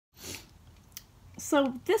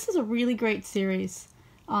So this is a really great series.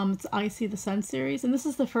 It's I See the Sun series, and this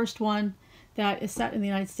is the first one that is set in the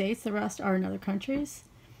United States. The rest are in other countries.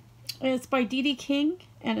 It's by Dedie King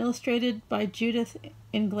and illustrated by Judith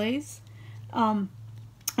Inglese. And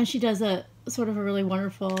she does a sort of a really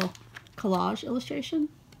wonderful collage illustration.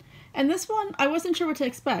 And this one, I wasn't sure what to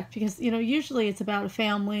expect because, you know, usually it's about a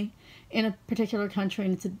family in a particular country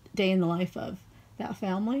and it's a day in the life of that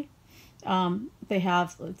family. They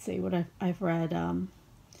have, let's see, what I've read,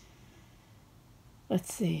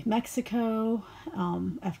 let's see, Mexico,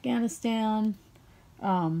 Afghanistan,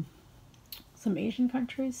 some Asian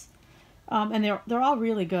countries, and they're all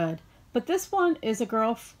really good. But this one is a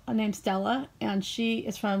girl named Stella, and she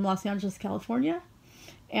is from Los Angeles, California,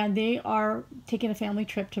 and they are taking a family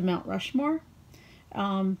trip to Mount Rushmore.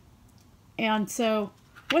 And so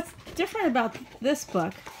what's different about this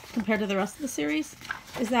book compared to the rest of the series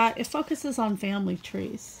is that it focuses on family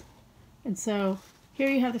trees. And so here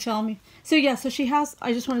you have the family. So yeah, so she has,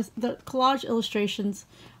 the collage illustrations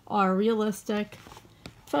are realistic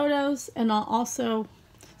photos, and also,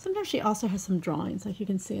 sometimes she also has some drawings, like you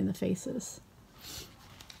can see in the faces.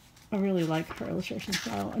 I really like her illustration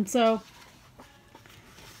style. And so,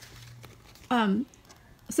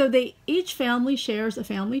 each family shares a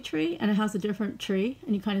family tree, and it has a different tree,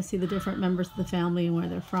 and you kind of see the different members of the family and where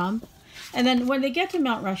they're from. And then when they get to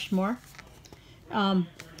Mount Rushmore,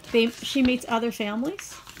 she meets other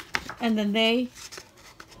families, and then they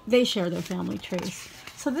share their family trees.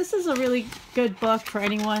 So this is a really good book for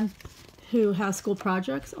anyone who has school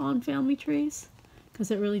projects on family trees,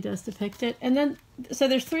 because it really does depict it. And then, so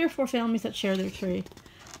there's 3 or 4 families that share their tree,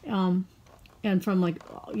 and from, like,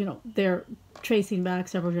 you know, they're tracing back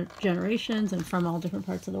several generations and from all different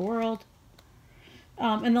parts of the world.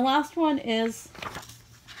 And the last one is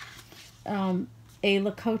a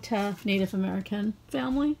Lakota Native American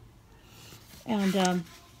family, and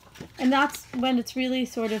that's when it's really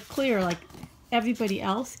sort of clear, like, everybody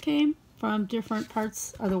else came from different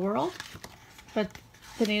parts of the world, but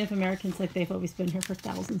the Native Americans, like, they've always been here for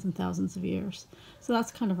thousands and thousands of years. So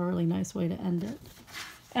that's kind of a really nice way to end it.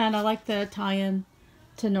 And I like the tie-in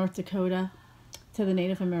to North Dakota, to the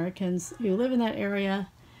Native Americans who live in that area.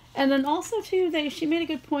 And then also, too, she made a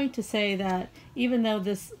good point to say that even though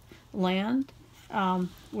this land,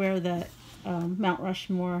 where the Mount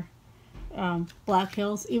Rushmore, Black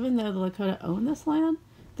Hills, even though the Lakota own this land,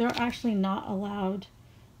 they're actually not allowed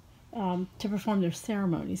to perform their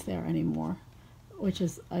ceremonies there anymore, which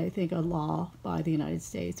is, I think, a law by the United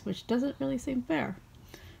States, which doesn't really seem fair.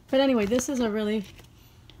 But anyway, this is a really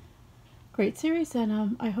great series,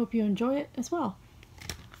 and I hope you enjoy it as well.